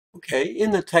Okay, in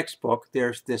the textbook,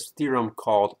 there's this theorem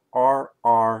called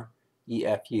RREFU.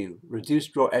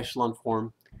 Reduced row echelon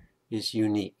form is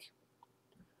unique.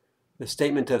 The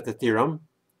statement of the theorem: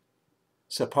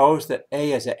 suppose that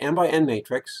A is an m by n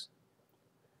matrix,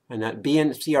 and that B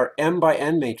and C are m by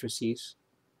n matrices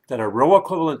that are row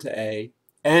equivalent to A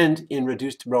and in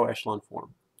reduced row echelon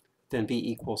form. Then B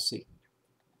equals C.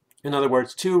 In other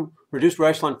words, two reduced row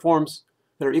echelon forms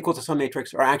that are equal to some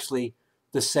matrix are actually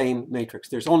the same matrix.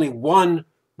 There's only one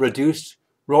reduced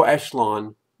row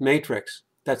echelon matrix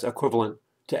that's equivalent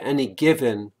to any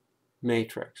given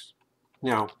matrix.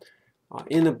 Now,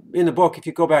 in the book, if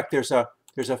you go back, there's a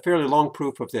fairly long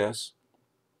proof of this,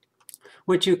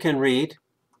 which you can read.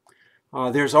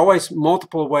 There's always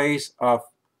multiple ways of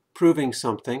proving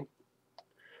something,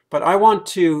 but I want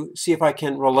to see if I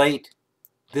can relate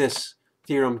this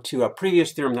theorem to a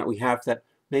previous theorem that we have that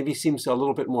maybe seems a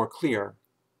little bit more clear.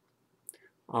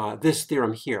 This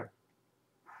theorem here.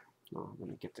 Let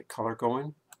me get the color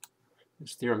going.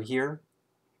 This theorem here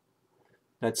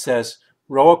that says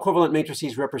row equivalent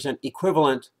matrices represent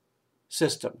equivalent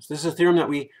systems. This is a theorem that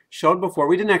we showed before.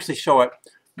 We didn't actually show it,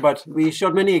 but we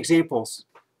showed many examples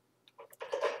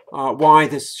why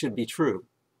this should be true.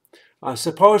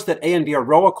 Suppose that A and B are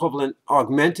row equivalent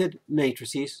augmented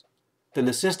matrices, then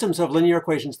the systems of linear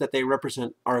equations that they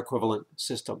represent are equivalent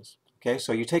systems. Okay,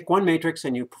 so you take one matrix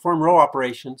and you perform row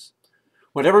operations.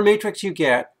 Whatever matrix you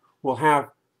get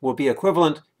will be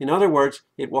equivalent. In other words,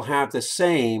 it will have the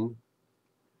same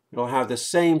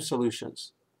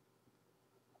solutions.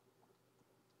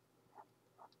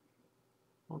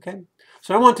 Okay,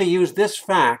 so I want to use this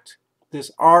fact,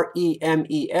 this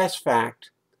REMES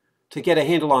fact, to get a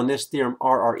handle on this theorem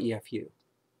RREFU.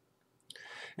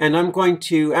 And I'm going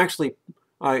to actually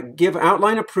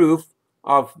outline a proof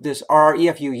of this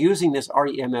RREFU using this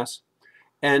REMS,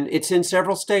 and it's in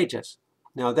several stages.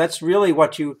 Now that's really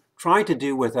what you try to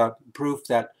do with a proof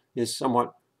that is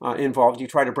somewhat involved. You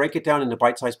try to break it down into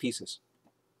bite-sized pieces.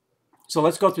 So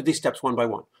let's go through these steps one by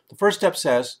one. The first step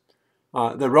says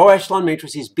the row echelon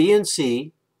matrices B and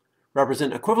C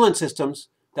represent equivalent systems,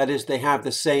 that is, they have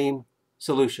the same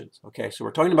solutions. Okay, so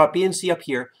we're talking about B and C up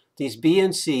here. These B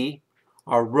and C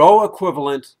are row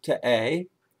equivalent to A.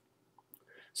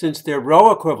 Since they're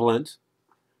row equivalent,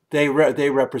 they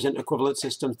represent equivalent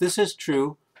systems. This is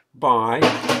true by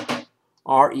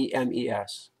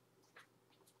REMES.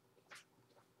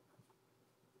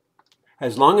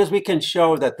 As long as we can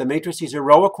show that the matrices are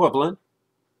row equivalent,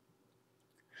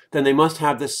 then they must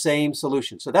have the same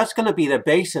solution. So that's going to be the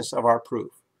basis of our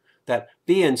proof, that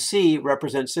B and C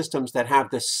represent systems that have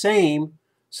the same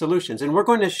solutions. And we're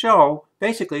going to show,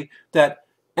 basically, that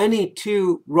any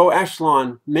two row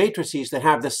echelon matrices that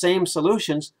have the same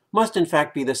solutions must in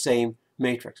fact be the same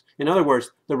matrix. In other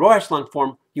words, the row echelon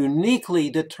form uniquely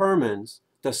determines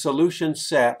the solution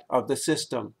set of the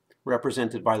system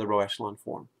represented by the row echelon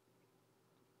form.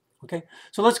 Okay,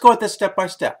 so let's go at this step by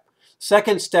step.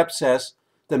 Second step says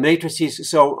the matrices,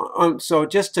 so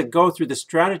just to go through the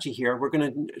strategy here, we're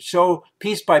going to show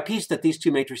piece by piece that these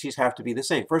two matrices have to be the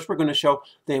same. First, we're going to show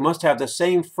they must have the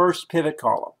same first pivot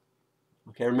column.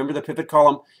 Okay, remember the pivot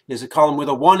column is a column with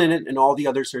a 1 in it and all the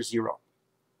others are 0.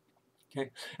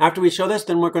 Okay, after we show this,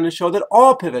 then we're going to show that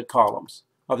all pivot columns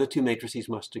of the two matrices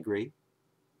must agree.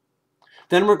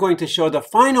 Then we're going to show the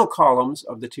final columns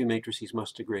of the two matrices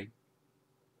must agree.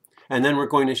 And then we're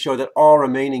going to show that all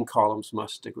remaining columns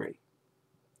must agree.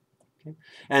 Okay?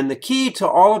 And the key to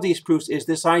all of these proofs is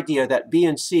this idea that B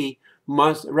and C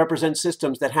must represent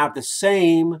systems that have the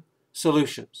same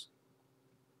solutions.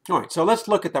 All right, so let's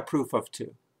look at the proof of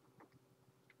 2.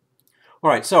 All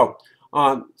right, so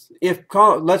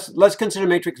let's consider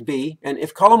matrix B, and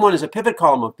if column 1 is a pivot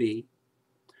column of B,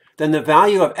 then the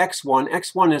value of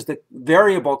x1 is the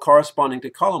variable corresponding to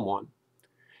column 1,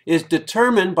 is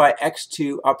determined by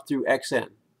x2 up through xn.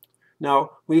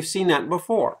 Now, we've seen that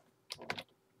before.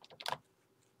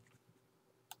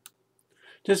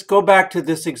 Just go back to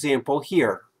this example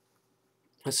here.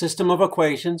 A system of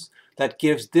equations that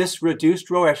gives this reduced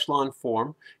row echelon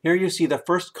form. Here you see the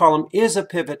first column is a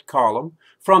pivot column.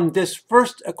 From this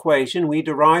first equation, we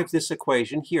derive this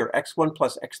equation here, x1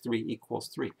 plus x3 equals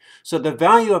 3. So the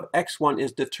value of x1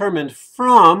 is determined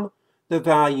from the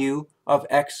value of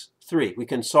x3. We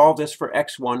can solve this for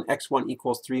x1. x1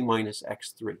 equals 3 minus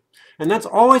x3. And that's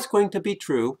always going to be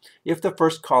true if the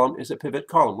first column is a pivot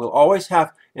column. We'll always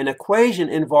have an equation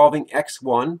involving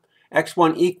x1.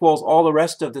 x1 equals all the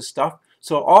rest of the stuff.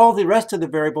 So all the rest of the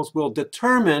variables will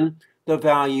determine the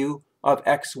value of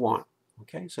x1.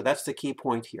 Okay, so that's the key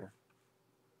point here.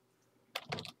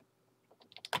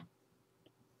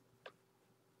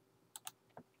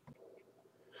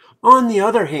 On the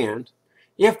other hand,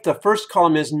 if the first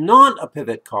column is not a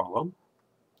pivot column,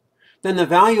 then the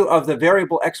value of the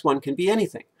variable x1 can be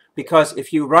anything. Because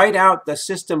if you write out the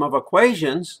system of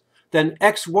equations, then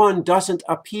x1 doesn't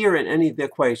appear in any of the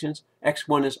equations.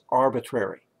 x1 is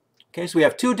arbitrary. Okay, so we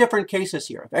have two different cases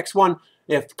here.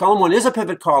 If column 1 is a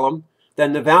pivot column,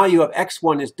 then the value of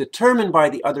x1 is determined by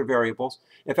the other variables.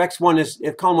 If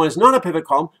column 1 is not a pivot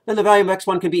column, then the value of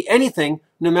x1 can be anything,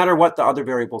 no matter what the other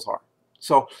variables are.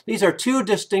 So these are two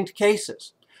distinct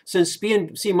cases. Since B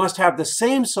and C must have the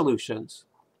same solutions,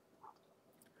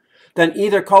 then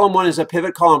either column 1 is a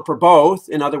pivot column for both,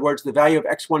 in other words, the value of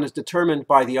x1 is determined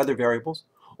by the other variables,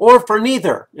 or for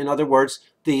neither, in other words,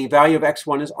 the value of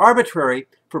x1 is arbitrary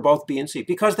for both B and C,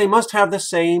 because they must have the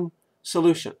same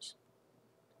solutions.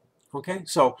 Okay,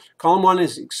 so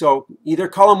either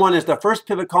column 1 is the first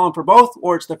pivot column for both,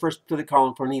 or it's the first pivot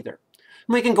column for neither.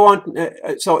 And we can go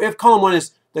on, so if column 1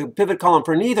 is the pivot column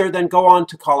for neither, then go on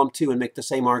to column 2 and make the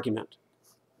same argument.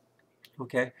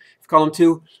 Okay, if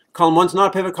column 1 is not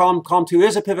a pivot column, column 2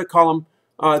 is a pivot column,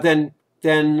 then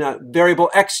variable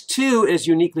x2 is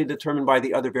uniquely determined by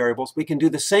the other variables. We can do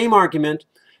the same argument,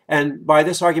 and by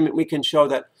this argument we can show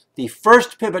that the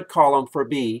first pivot column for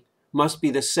B must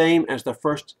be the same as the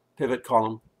first pivot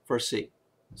column for C.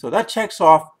 So that checks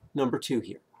off number 2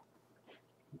 here.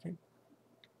 Okay.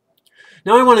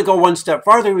 Now I want to go one step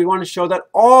farther. We want to show that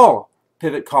all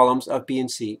pivot columns of B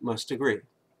and C must agree.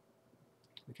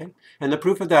 Okay, and the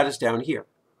proof of that is down here.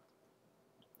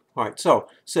 All right, so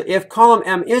if column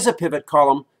M is a pivot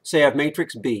column, say of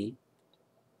matrix B,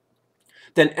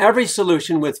 then every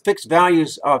solution with fixed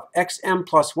values of xm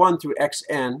plus 1 through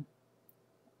xn,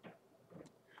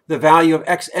 the value of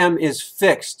xm is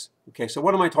fixed. Okay, so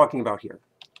what am I talking about here?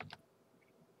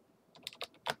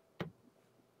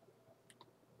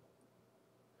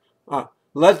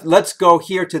 Let's go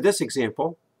here to this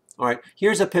example. All right,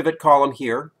 here's a pivot column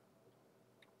here.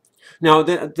 Now,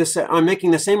 I'm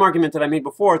making the same argument that I made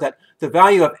before, that the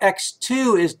value of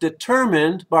x2 is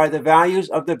determined by the values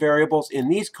of the variables in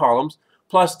these columns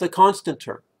plus the constant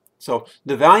term. So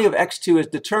the value of x2 is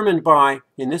determined by,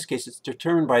 in this case, it's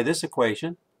determined by this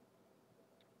equation.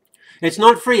 It's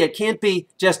not free. It can't be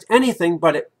just anything,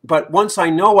 but once I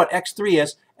know what x3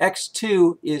 is,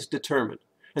 x2 is determined.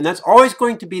 And that's always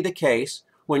going to be the case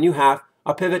when you have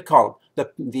a pivot column.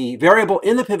 The variable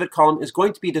in the pivot column is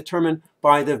going to be determined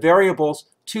by the variables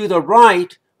to the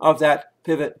right of that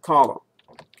pivot column.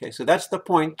 Okay, so that's the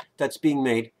point that's being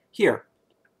made here.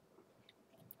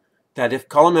 That if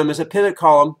column M is a pivot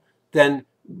column, then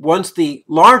once the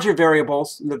larger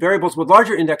variables, the variables with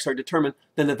larger index are determined,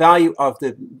 then the value of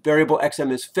the variable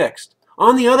xm is fixed.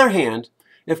 On the other hand,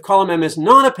 if column M is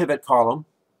not a pivot column,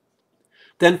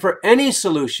 then for any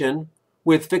solution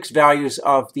with fixed values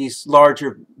of these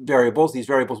larger variables, these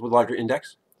variables with larger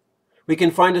index, we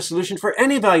can find a solution for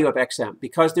any value of xm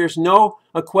because there's no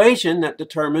equation that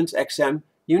determines xm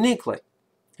uniquely.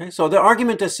 Okay, so the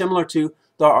argument is similar to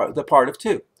the part of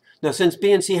 2. Now, since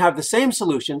B and C have the same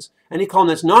solutions, any column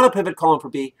that's not a pivot column for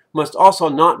B must also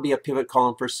not be a pivot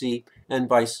column for C, and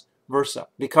vice versa.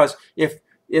 Because if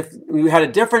you had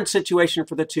a different situation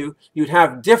for the 2, you'd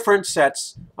have different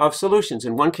sets of solutions.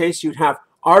 In one case, you'd have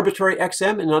arbitrary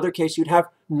xm. In another case, you'd have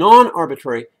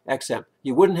non-arbitrary xm.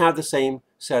 You wouldn't have the same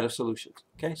set of solutions.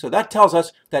 Okay, so that tells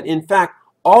us that, in fact,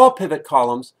 all pivot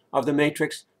columns of the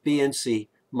matrix B and C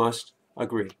must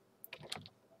agree.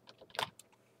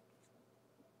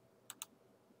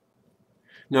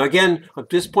 Now again, I'll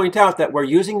just point out that we're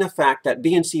using the fact that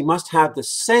B and C must have the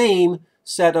same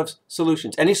set of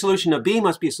solutions. Any solution of B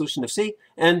must be a solution of C,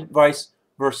 and vice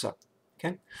versa.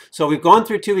 Okay? So we've gone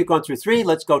through 2, we've gone through 3,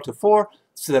 let's go to 4.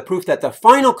 So the proof that the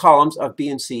final columns of B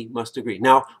and C must agree.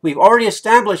 Now, we've already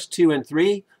established 2 and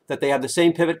 3, that they have the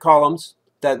same pivot columns,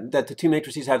 that the two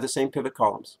matrices have the same pivot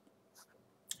columns.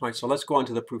 All right, so let's go on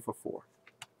to the proof of 4.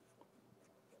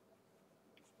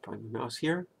 Find the mouse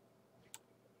here.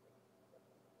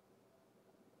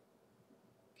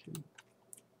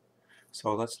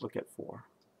 So let's look at 4.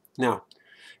 Now,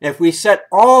 if we set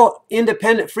all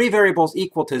independent free variables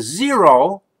equal to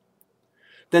 0,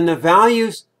 then the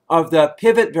values of the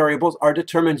pivot variables are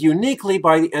determined uniquely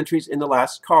by the entries in the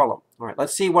last column. All right,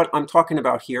 let's see what I'm talking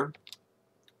about here.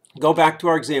 Go back to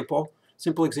our example,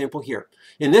 simple example here.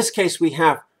 In this case, we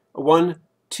have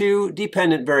 2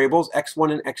 dependent variables,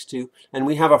 x1 and x2, and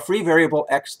we have a free variable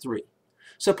x3.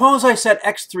 Suppose I set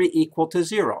x3 equal to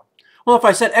 0. Well, if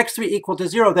I set x3 equal to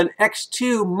 0, then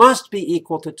x2 must be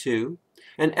equal to 2,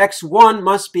 and x1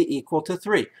 must be equal to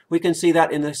 3. We can see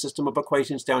that in the system of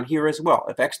equations down here as well.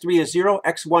 If x3 is 0,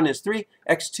 x1 is 3,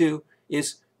 x2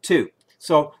 is 2.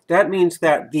 So that means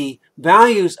that the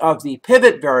values of the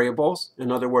pivot variables,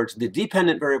 in other words, the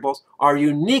dependent variables, are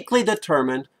uniquely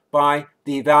determined by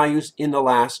the values in the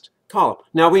last column.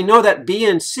 Now we know that B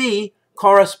and C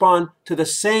correspond to the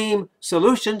same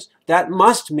solutions. That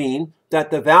must mean that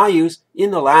the values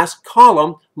in the last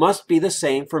column must be the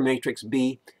same for matrix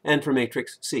B and for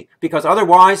matrix C. Because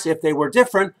otherwise, if they were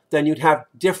different, then you'd have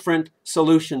different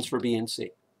solutions for B and C.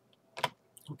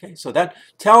 Okay, so that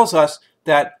tells us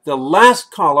that the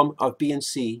last column of B and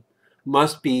C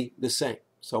must be the same.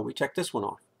 So we check this one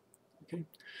off. Okay.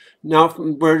 Now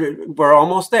we're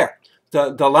almost there.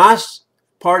 The last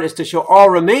part is to show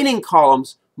all remaining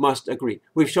columns must agree.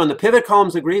 We've shown the pivot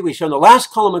columns agree. We've shown the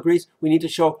last column agrees. We need to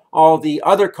show all the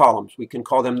other columns. We can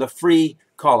call them the free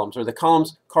columns, or the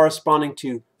columns corresponding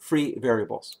to free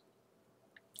variables.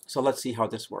 So let's see how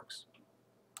this works.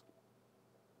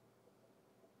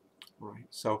 All right,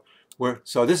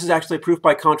 so this is actually proof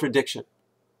by contradiction.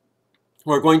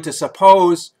 We're going to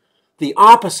suppose the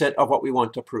opposite of what we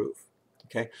want to prove.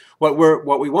 Okay, what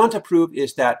we want to prove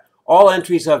is that all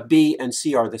entries of B and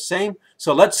C are the same.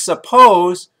 So let's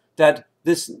suppose that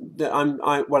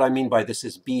what I mean by this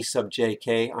is B sub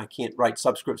jk. I can't write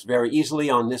subscripts very easily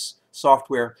on this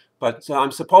software, but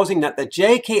I'm supposing that the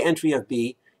jk entry of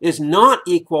B is not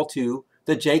equal to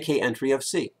the jk entry of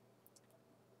C.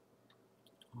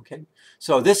 Okay,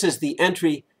 so this is the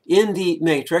entry in the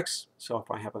matrix. So if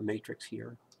I have a matrix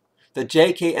here, the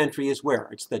jk entry is where?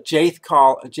 It's the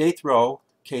jth row,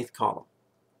 kth column.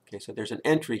 Okay, so there's an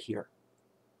entry here.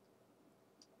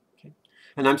 Okay,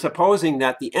 and I'm supposing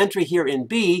that the entry here in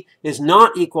B is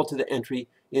not equal to the entry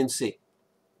in C.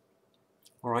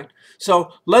 All right,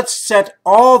 so let's set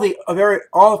all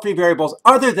three variables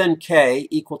other than k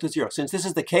equal to 0. Since this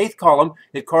is the kth column,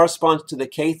 it corresponds to the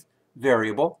kth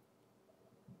variable.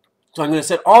 So I'm going to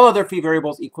set all other free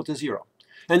variables equal to 0.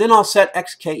 And then I'll set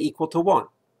xk equal to 1.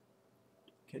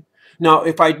 Okay. Now,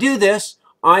 if I do this,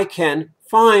 I can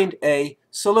find a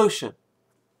solution.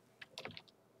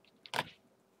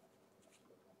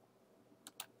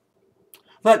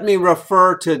 Let me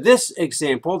refer to this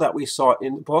example that we saw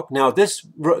in the book. Now, this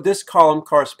column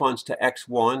corresponds to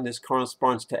x1, this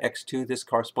corresponds to x2, this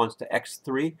corresponds to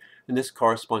x3, and this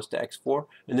corresponds to x4,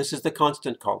 and this is the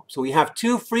constant column. So we have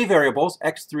two free variables,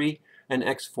 x3 and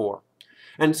x4.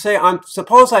 And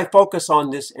suppose I focus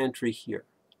on this entry here.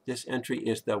 This entry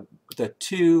is the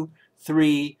 2,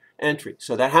 3 entry.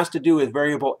 So that has to do with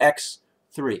variable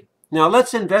x3. Now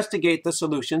let's investigate the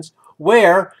solutions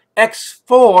where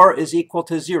x4 is equal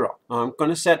to 0. I'm going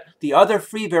to set the other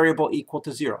free variable equal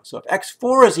to 0. So if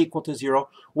x4 is equal to 0,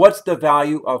 what's the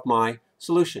value of my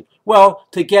solution? Well,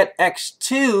 to get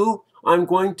x2, I'm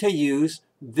going to use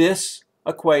this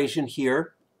equation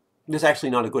here. This is actually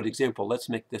not a good example. Let's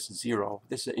make this 0.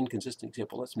 This is an inconsistent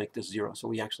example. Let's make this 0 so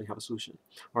we actually have a solution.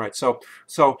 All right, so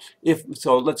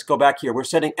let's go back here. We're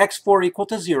setting x4 equal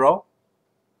to 0.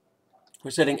 We're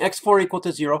setting x4 equal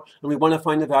to 0, and we want to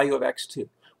find the value of x2.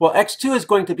 Well, x2 is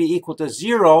going to be equal to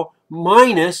 0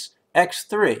 minus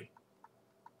x3.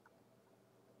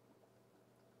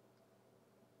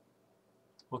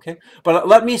 Okay, but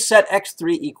let me set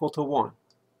x3 equal to 1.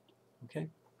 Okay,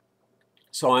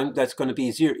 so that's going to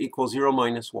be 0 equals 0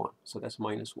 minus 1. So that's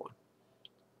minus 1.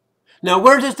 Now,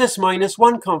 where does this minus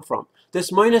 1 come from?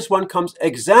 This minus 1 comes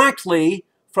exactly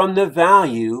from the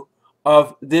value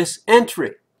of this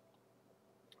entry.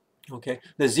 Okay,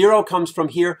 the 0 comes from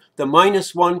here, the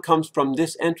minus 1 comes from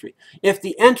this entry. If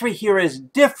the entry here is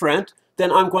different,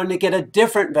 then I'm going to get a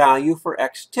different value for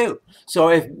x2. So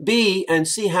if B and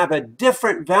C have a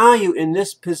different value in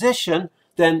this position,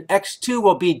 then x2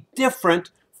 will be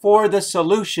different for the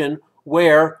solution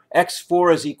where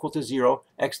x4 is equal to 0,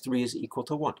 x3 is equal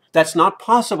to 1. That's not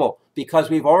possible because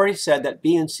we've already said that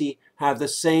B and C have the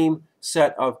same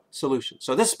set of solutions.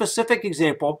 So this specific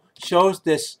example shows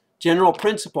this general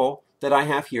principle that I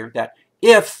have here, that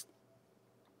if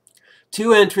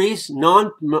two entries,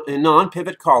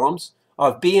 non-pivot columns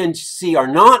of B and C are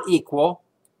not equal,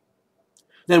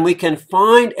 then we can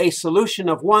find a solution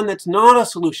of one that's not a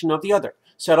solution of the other.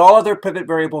 Set all other pivot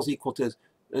variables equal to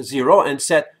 0 and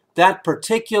set that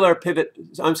particular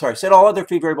set all other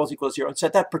free variables equal to 0 and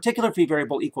set that particular free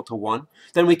variable equal to 1.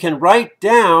 Then we can write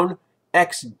down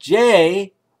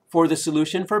xj for the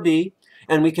solution for B,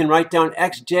 and we can write down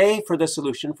xj for the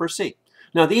solution for C.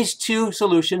 Now these two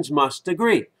solutions must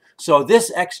agree. So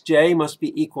this xj must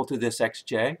be equal to this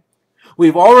xj.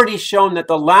 We've already shown that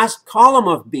the last column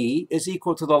of B is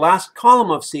equal to the last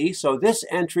column of C. So this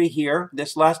entry here,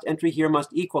 this last entry here must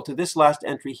equal to this last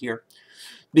entry here.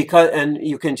 And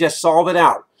you can just solve it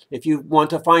out. if you want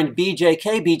to find bjk,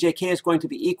 bjk is going to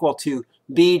be equal to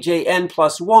bjn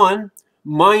plus 1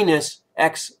 minus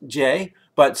xj.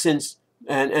 But since,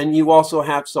 and you also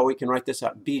have, so we can write this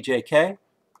out, bjk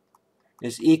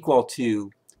is equal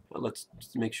to, let's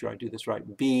make sure I do this right,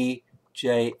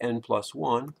 bjn plus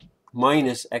 1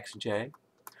 minus xj.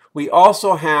 We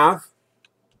also have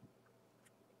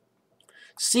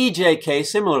cjk,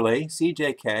 similarly,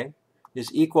 cjk is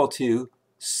equal to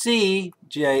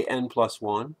cjn plus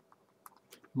 1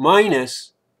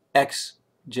 minus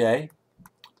xj,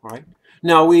 all right?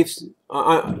 Now we've,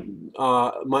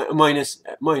 minus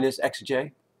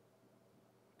xj.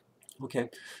 Okay,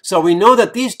 so we know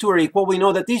that these two are equal. We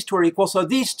know that these two are equal, so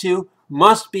these two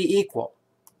must be equal.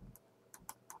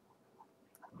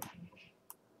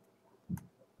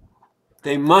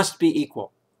 They must be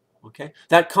equal. Okay,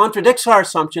 that contradicts our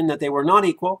assumption that they were not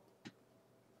equal.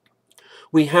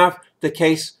 We have the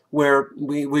case where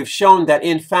we've shown that,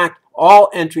 in fact, all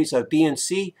entries of B and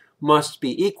C must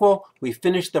be equal. We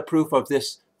finished the proof of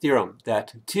this theorem,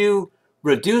 that two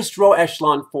reduced row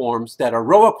echelon forms that are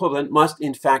row equivalent must,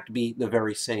 in fact, be the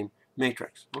very same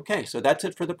matrix. Okay, so that's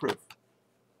it for the proof.